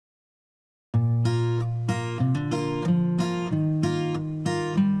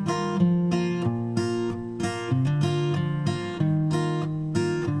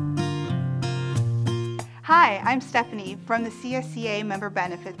Hi, I'm Stephanie from the CSEA Member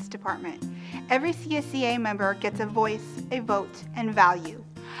Benefits Department. Every CSEA member gets a voice, a vote, and value.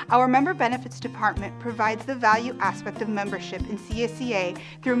 Our Member Benefits Department provides the value aspect of membership in CSEA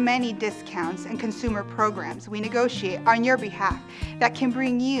through many discounts and consumer programs we negotiate on your behalf that can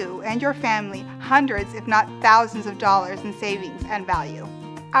bring you and your family hundreds, if not thousands of dollars in savings and value.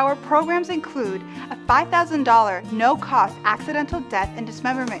 Our programs include a $5,000 no-cost accidental death and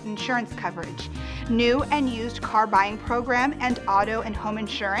dismemberment insurance coverage, new and used car buying program and auto and home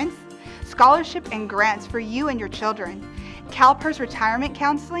insurance, scholarship and grants for you and your children, CalPERS retirement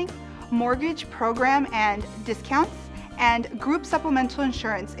counseling, mortgage program and discounts, and group supplemental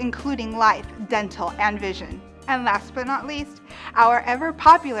insurance including life, dental, and vision. And last but not least, our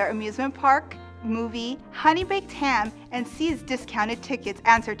ever-popular amusement park, movie, Honey Baked Ham, and Seas discounted tickets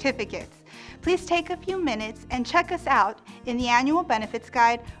and certificates. Please take a few minutes and check us out in the Annual Benefits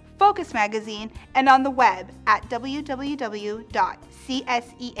Guide, Focus Magazine, and on the web at www.csea.com.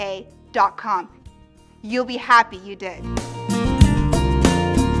 You'll be happy you did.